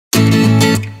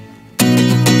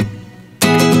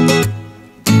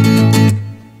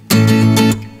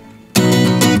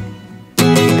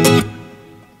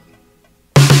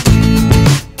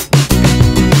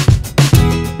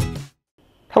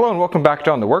Hello and welcome back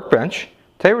to On the Workbench.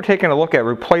 Today we're taking a look at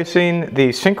replacing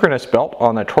the synchronous belt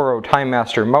on the Toro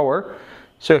Timemaster mower.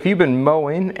 So if you've been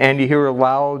mowing and you hear a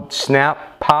loud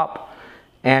snap, pop,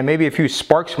 and maybe a few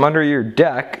sparks from under your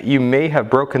deck, you may have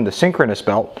broken the synchronous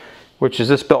belt, which is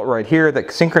this belt right here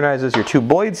that synchronizes your two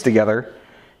blades together.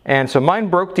 And so mine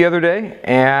broke the other day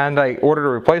and I ordered a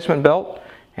replacement belt,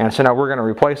 and so now we're going to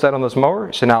replace that on this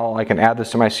mower. So now I can add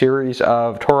this to my series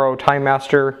of Toro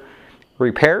Timemaster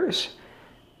repairs.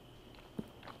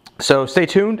 So stay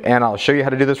tuned and I'll show you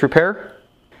how to do this repair.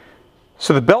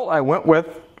 So the belt I went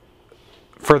with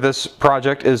for this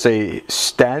project is a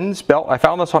Stens belt. I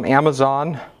found this on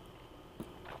Amazon,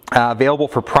 available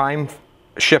for Prime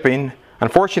shipping.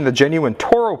 Unfortunately, the genuine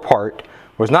Toro part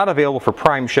was not available for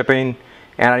Prime shipping,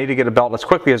 and I need to get a belt as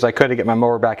quickly as I could to get my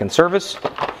mower back in service.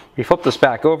 We flip this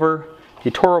back over. The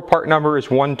Toro part number is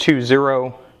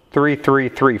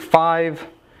 1203335.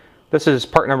 This is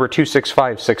part number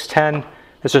 265610.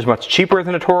 This is much cheaper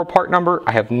than a Toro part number.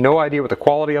 I have no idea what the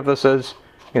quality of this is.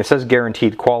 It says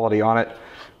guaranteed quality on it,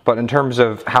 but in terms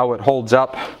of how it holds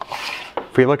up,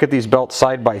 if we look at these belts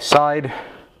side by side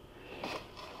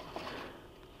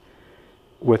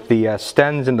with the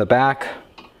Stens in the back,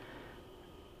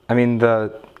 I mean,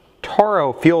 the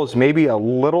Toro feels maybe a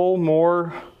little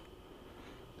more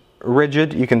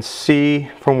rigid. You can see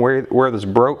from where this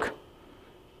broke.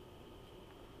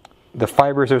 The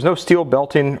fibers, there's no steel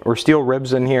belting or steel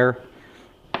ribs in here.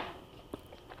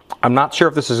 I'm not sure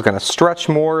if this is going to stretch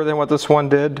more than what this one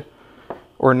did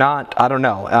or not. I don't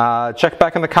know. Check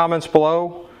back in the comments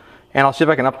below and I'll see if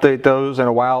I can update those in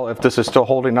a while if this is still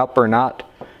holding up or not.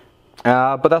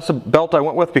 But that's the belt I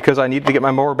went with because I needed to get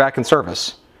my mower back in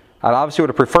service. I obviously would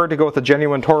have preferred to go with a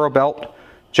genuine Toro belt.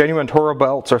 Genuine Toro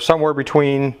belts are somewhere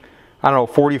between, I don't know,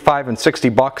 45 and 60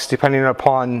 bucks depending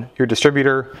upon your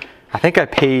distributor. I think I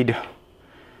paid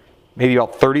maybe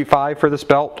about 35 for this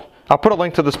belt. I'll put a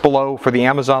link to this below for the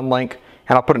Amazon link,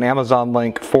 and I'll put an Amazon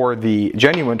link for the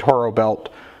genuine Toro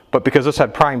belt. But because this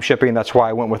had Prime shipping, that's why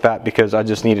I went with that, because I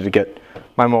just needed to get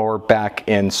my mower back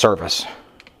in service.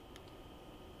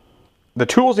 The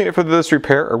tools needed for this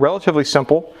repair are relatively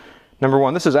simple. Number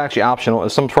one, this is actually optional.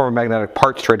 It's some form of magnetic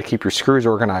parts tray to keep your screws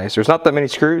organized. There's not that many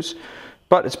screws,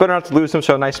 but it's better not to lose them,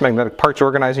 so a nice magnetic parts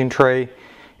organizing tray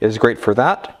is great for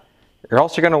that. You're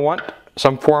also going to want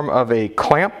some form of a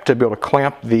clamp to be able to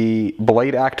clamp the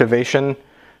blade activation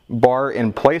bar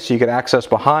in place so you can access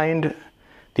behind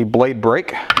the blade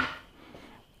brake.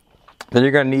 Then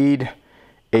you're going to need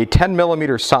a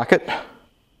 10mm socket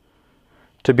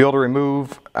to be able to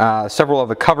remove several of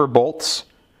the cover bolts.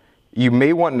 You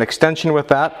may want an extension with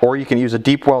that, or you can use a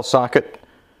deep well socket.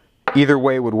 Either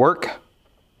way would work.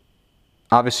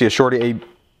 Obviously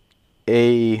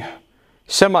a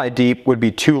semi-deep would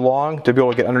be too long to be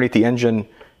able to get underneath the engine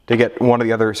to get one of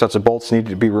the other sets of bolts needed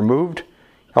to be removed.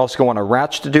 You also want a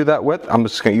ratchet to do that with. I'm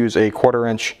just going to use a 1/4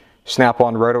 inch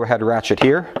snap-on roto head ratchet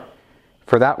here.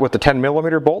 For that, with the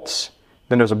 10mm bolts,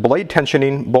 then there's a blade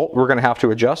tensioning bolt we're going to have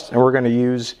to adjust, and we're going to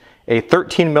use a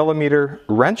 13mm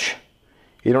wrench.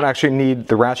 You don't actually need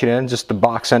the ratchet end, just the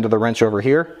box end of the wrench over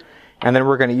here. And then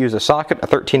we're going to use a socket, a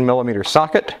 13mm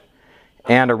socket,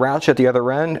 and a ratchet at the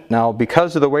other end. Now,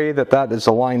 because of the way that that is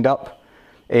aligned up,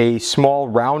 a small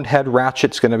round head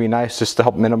ratchet is going to be nice just to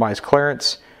help minimize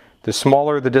clearance. The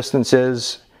smaller the distance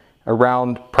is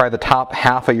around probably the top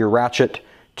half of your ratchet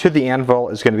to the anvil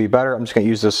is going to be better. I'm just going to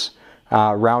use this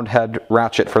round head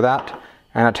ratchet for that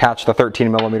and attach the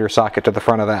 13mm socket to the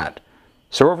front of that.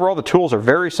 So overall, the tools are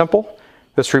very simple.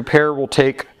 This repair will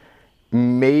take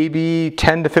maybe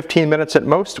 10 to 15 minutes at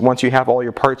most once you have all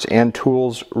your parts and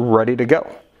tools ready to go.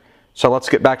 So let's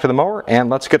get back to the mower and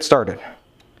let's get started.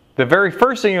 The very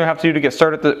first thing you have to do to get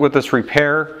started with this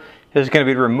repair is going to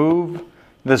be to remove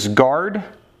this guard,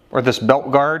 or this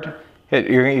belt guard.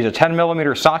 You're going to use a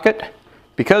 10mm socket.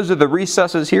 Because of the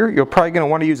recesses here, you're probably going to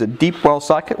want to use a deep well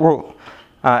socket.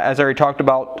 As I already talked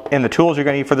about in the tools you're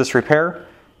going to need for this repair,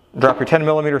 drop your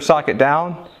 10mm socket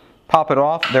down, pop it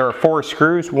off. There are 4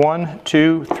 screws, 1,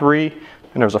 2, 3,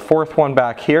 and there's a 4th one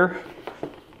back here.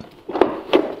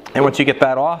 And once you get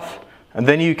that off, and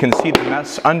then you can see the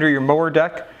mess under your mower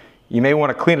deck. You may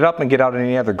want to clean it up and get out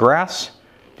any other grass.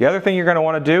 The other thing you're going to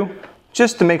want to do,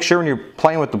 just to make sure when you're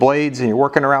playing with the blades and you're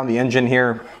working around the engine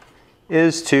here,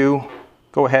 is to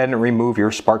go ahead and remove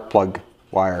your spark plug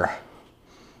wire.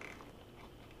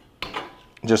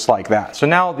 Just like that. So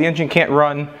now the engine can't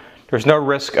run. There's no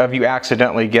risk of you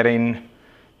accidentally getting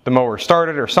the mower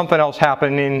started or something else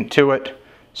happening to it.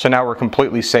 So now we're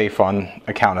completely safe on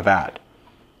account of that.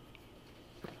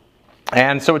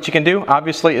 And so what you can do,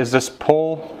 obviously, is just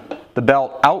pull the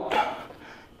belt out.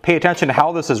 Pay attention to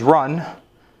how this is run.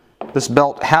 This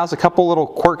belt has a couple little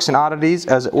quirks and oddities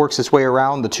as it works its way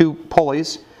around the two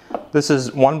pulleys. This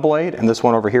is one blade, and this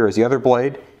one over here is the other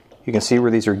blade. You can see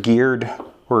where these are geared,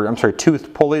 or I'm sorry,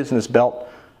 toothed pulleys, and this belt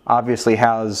obviously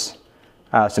has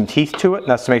some teeth to it, and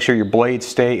that's to make sure your blades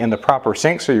stay in the proper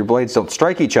sync so your blades don't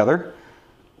strike each other.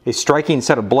 A striking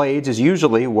set of blades is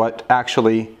usually what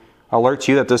actually alerts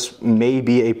you that this may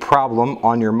be a problem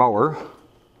on your mower.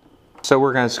 So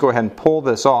we're going to just go ahead and pull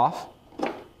this off.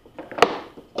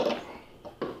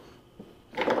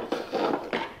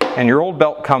 And your old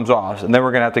belt comes off, and then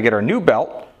we're going to have to get our new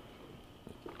belt.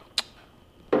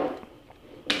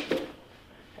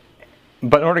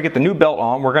 But in order to get the new belt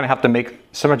on, we're going to have to make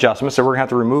some adjustments. So we're going to have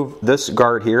to remove this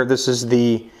guard here. This is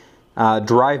the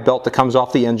drive belt that comes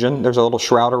off the engine. There's a little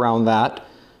shroud around that.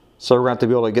 So we're going to have to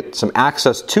be able to get some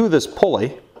access to this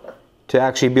pulley to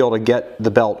actually be able to get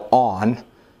the belt on.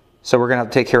 So we're going to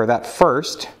have to take care of that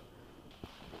first.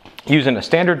 Using a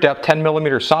standard depth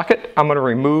 10mm socket, I'm going to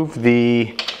remove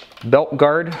the belt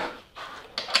guard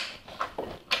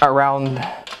around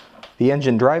the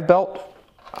engine drive belt.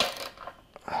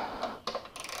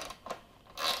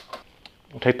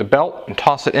 We'll take the belt and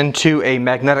toss it into a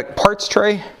magnetic parts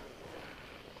tray.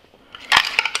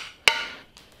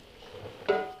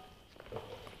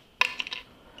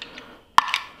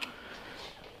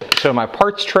 So my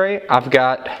parts tray, I've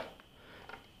got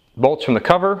bolts from the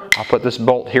cover. I'll put this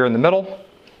bolt here in the middle,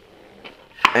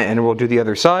 and we'll do the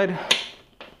other side.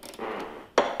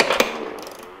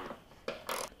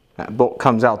 That bolt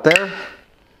comes out there, and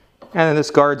then this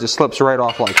guard just slips right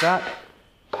off like that.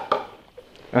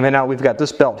 And then now we've got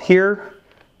this belt here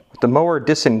with the mower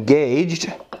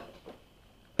disengaged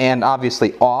and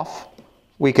obviously off.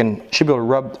 We should be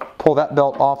able to pull that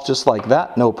belt off just like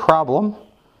that, no problem.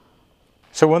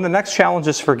 So one of the next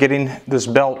challenges for getting this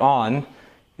belt on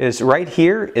is right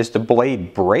here is the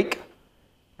blade brake,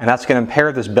 and that's going to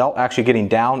impair this belt actually getting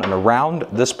down and around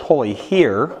this pulley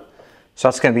here. So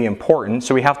that's going to be important.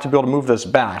 So we have to be able to move this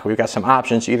back. We've got some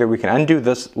options. Either we can undo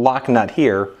this lock nut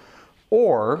here,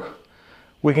 or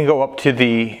we can go up to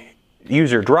the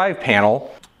user drive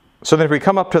panel. So then if we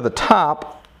come up to the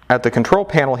top at the control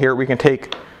panel here, we can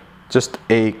take just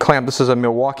a clamp. This is a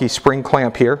Milwaukee spring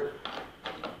clamp here.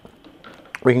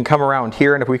 We can come around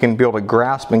here, and if we can be able to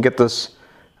grasp and get this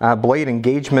blade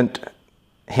engagement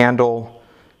handle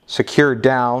secured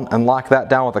down and lock that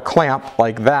down with a clamp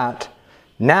like that,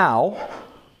 now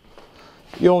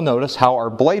you'll notice how our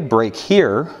blade brake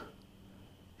here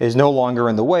is no longer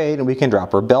in the way, and we can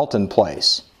drop our belt in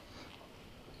place.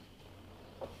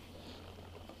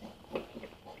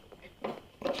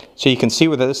 So you can see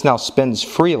where this now spins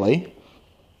freely.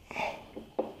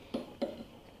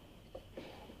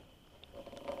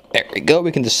 There we go.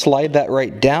 We can just slide that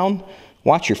right down.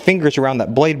 Watch your fingers around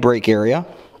that blade brake area.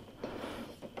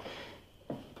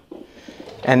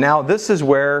 And now this is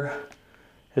where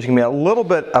there's going to be a little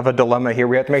bit of a dilemma here.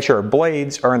 We have to make sure our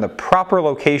blades are in the proper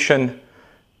location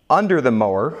under the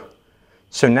mower.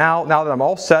 So now that I'm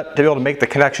all set to be able to make the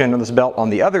connection of this belt on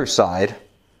the other side,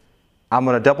 I'm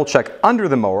going to double check under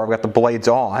the mower. I've got the blades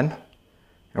on, and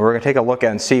we're going to take a look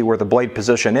and see where the blade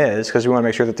position is, because we want to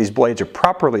make sure that these blades are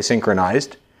properly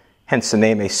synchronized, hence the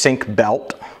name a sync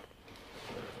belt.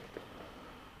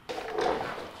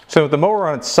 So with the mower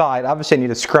on its side, obviously I need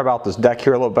to scrub out this deck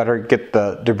here a little better, get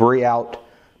the debris out,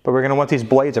 but we're going to want these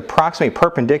blades approximately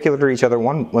perpendicular to each other.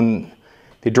 When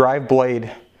the drive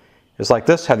blade is like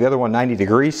this, have the other one 90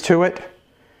 degrees to it.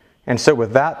 And so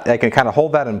with that, I can kind of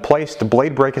hold that in place. The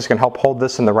blade brake is going to help hold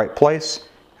this in the right place.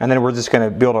 And then we're just going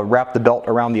to be able to wrap the belt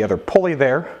around the other pulley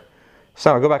there.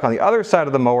 So I'll go back on the other side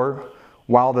of the mower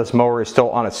while this mower is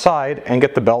still on its side and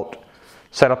get the belt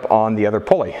set up on the other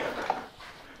pulley.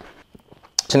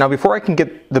 So now before I can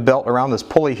get the belt around this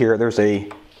pulley here, there's a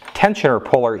tensioner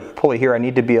pulley here I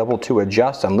need to be able to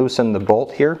adjust and loosen the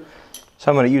bolt here. So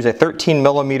I'm going to use a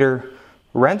 13mm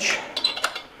wrench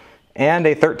and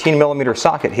a 13mm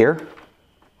socket here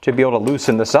to be able to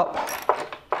loosen this up.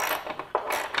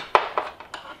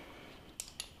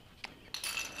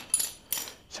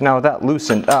 So now with that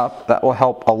loosened up, that will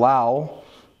help allow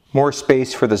more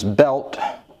space for this belt to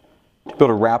be able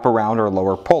to wrap around our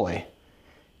lower pulley.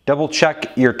 Double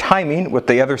check your timing with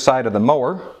the other side of the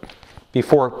mower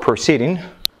before proceeding.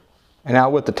 And now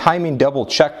with the timing double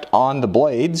checked on the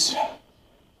blades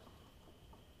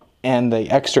and the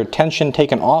extra tension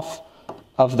taken off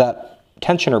of that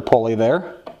tensioner pulley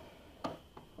there,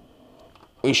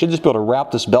 we should just be able to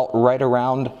wrap this belt right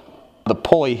around the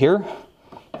pulley here.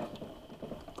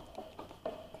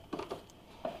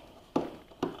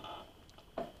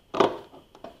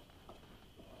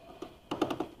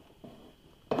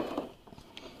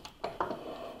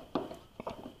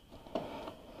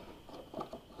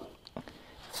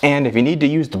 And if you need to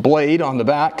use the blade on the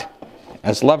back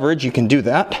as leverage, you can do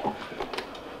that.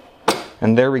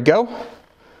 And there we go.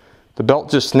 The belt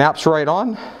just snaps right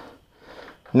on.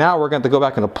 Now we're going to go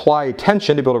back and apply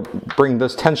tension to be able to bring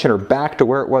this tensioner back to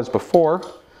where it was before.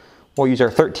 We'll use our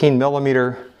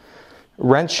 13mm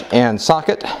wrench and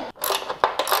socket.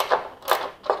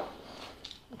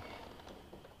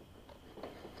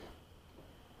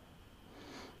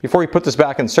 Before we put this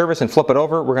back in service and flip it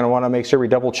over, we're going to want to make sure we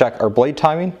double check our blade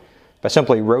timing by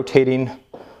simply rotating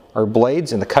our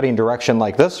blades in the cutting direction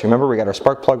like this. Remember, we got our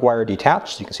spark plug wire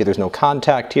detached, so you can see there's no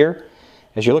contact here.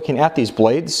 As you're looking at these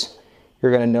blades,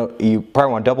 you're going to know, you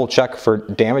probably want to double check for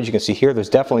damage. You can see here there's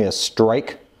definitely a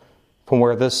strike from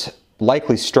where this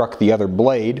likely struck the other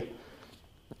blade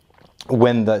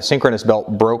when the synchronous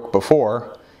belt broke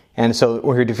before. And so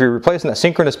if you're replacing that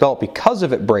synchronous belt because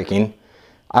of it breaking,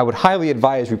 I would highly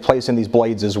advise replacing these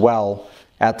blades as well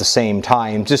at the same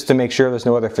time, just to make sure there's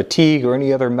no other fatigue or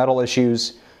any other metal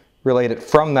issues related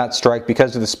from that strike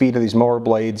because of the speed of these mower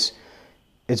blades.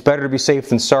 It's better to be safe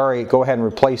than sorry. Go ahead and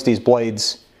replace these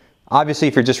blades. Obviously,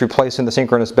 if you're just replacing the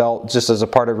synchronous belt just as a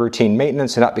part of routine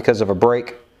maintenance and not because of a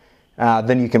break,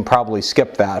 then you can probably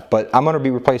skip that. But I'm going to be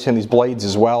replacing these blades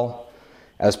as well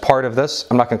as part of this.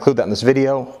 I'm not going to include that in this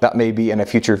video. That may be in a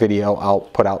future video I'll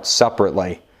put out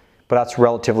separately. But that's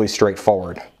relatively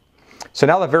straightforward. So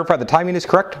now that I've verified the timing is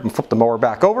correct, I'm going to flip the mower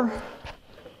back over.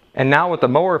 And now with the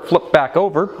mower flipped back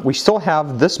over, we still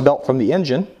have this belt from the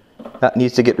engine that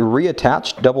needs to get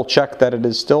reattached. Double check that it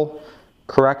is still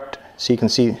correct. So you can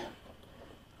see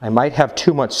I might have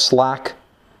too much slack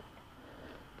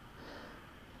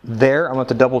there. I'm going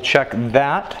to double check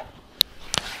that.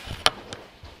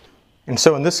 And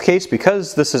so in this case,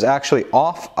 because this is actually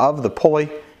off of the pulley,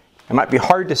 it might be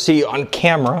hard to see on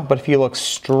camera, but if you look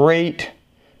straight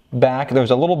back,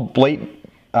 there's a little blade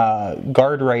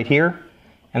guard right here,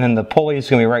 and then the pulley is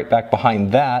going to be right back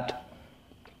behind that.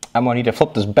 I'm going to need to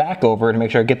flip this back over to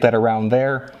make sure I get that around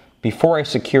there before I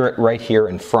secure it right here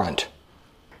in front.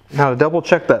 Now to double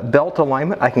check that belt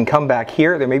alignment, I can come back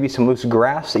here. There may be some loose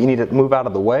grass that you need to move out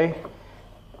of the way.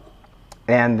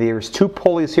 And there's two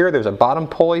pulleys here. There's a bottom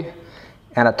pulley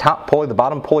and a top pulley. The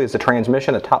bottom pulley is the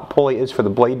transmission. The top pulley is for the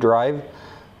blade drive.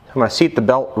 I'm going to seat the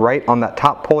belt right on that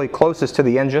top pulley closest to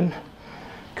the engine.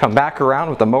 Come back around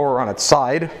with the mower on its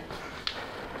side.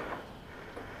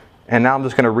 And now I'm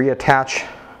just going to reattach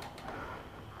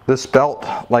this belt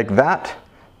like that.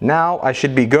 Now I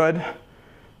should be good.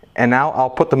 And now I'll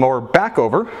put the mower back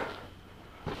over.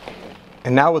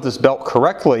 And now with this belt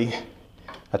correctly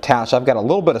attached, I've got a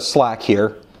little bit of slack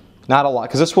here. Not a lot,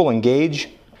 because this will engage.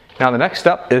 Now the next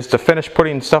step is to finish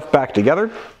putting stuff back together.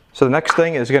 So the next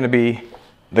thing is going to be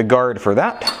the guard for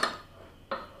that.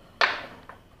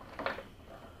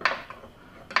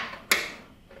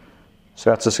 So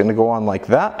that's just going to go on like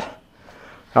that.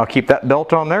 I'll keep that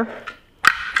belt on there.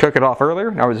 Took it off earlier.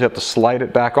 Now we just have to slide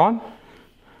it back on.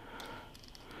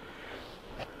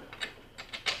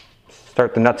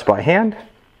 Start the nuts by hand.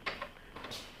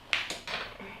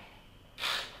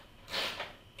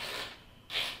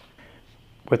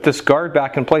 With this guard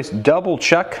back in place, double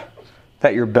check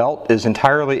that your belt is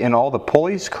entirely in all the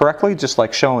pulleys correctly, just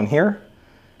like shown here.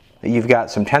 You've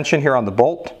got some tension here on the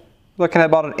bolt. Looking at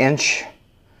about an inch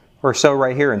or so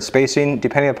right here in spacing,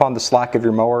 depending upon the slack of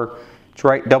your mower.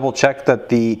 Double check that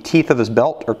the teeth of this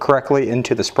belt are correctly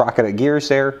into the sprocketed gears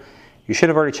there. You should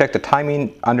have already checked the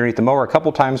timing underneath the mower a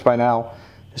couple times by now,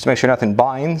 just to make sure nothing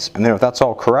binds. And then if that's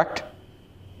all correct,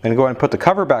 then go ahead and put the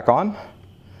cover back on.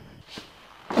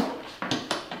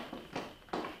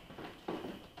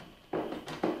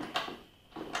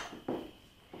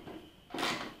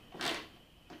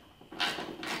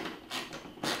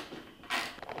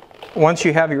 Once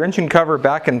you have your engine cover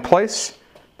back in place,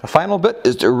 the final bit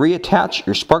is to reattach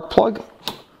your spark plug.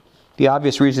 The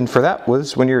obvious reason for that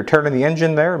was when you're turning the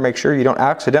engine there, make sure you don't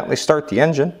accidentally start the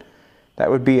engine. That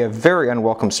would be a very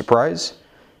unwelcome surprise.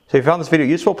 So if you found this video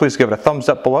useful, please give it a thumbs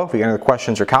up below. If you have any other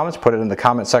questions or comments, put it in the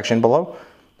comment section below.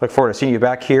 Look forward to seeing you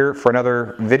back here for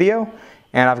another video.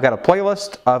 And I've got a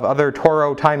playlist of other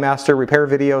Toro Timemaster repair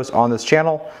videos on this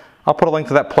channel. I'll put a link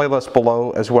to that playlist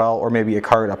below as well, or maybe a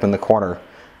card up in the corner.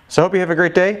 So I hope you have a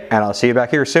great day, and I'll see you back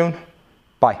here soon.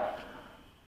 Bye.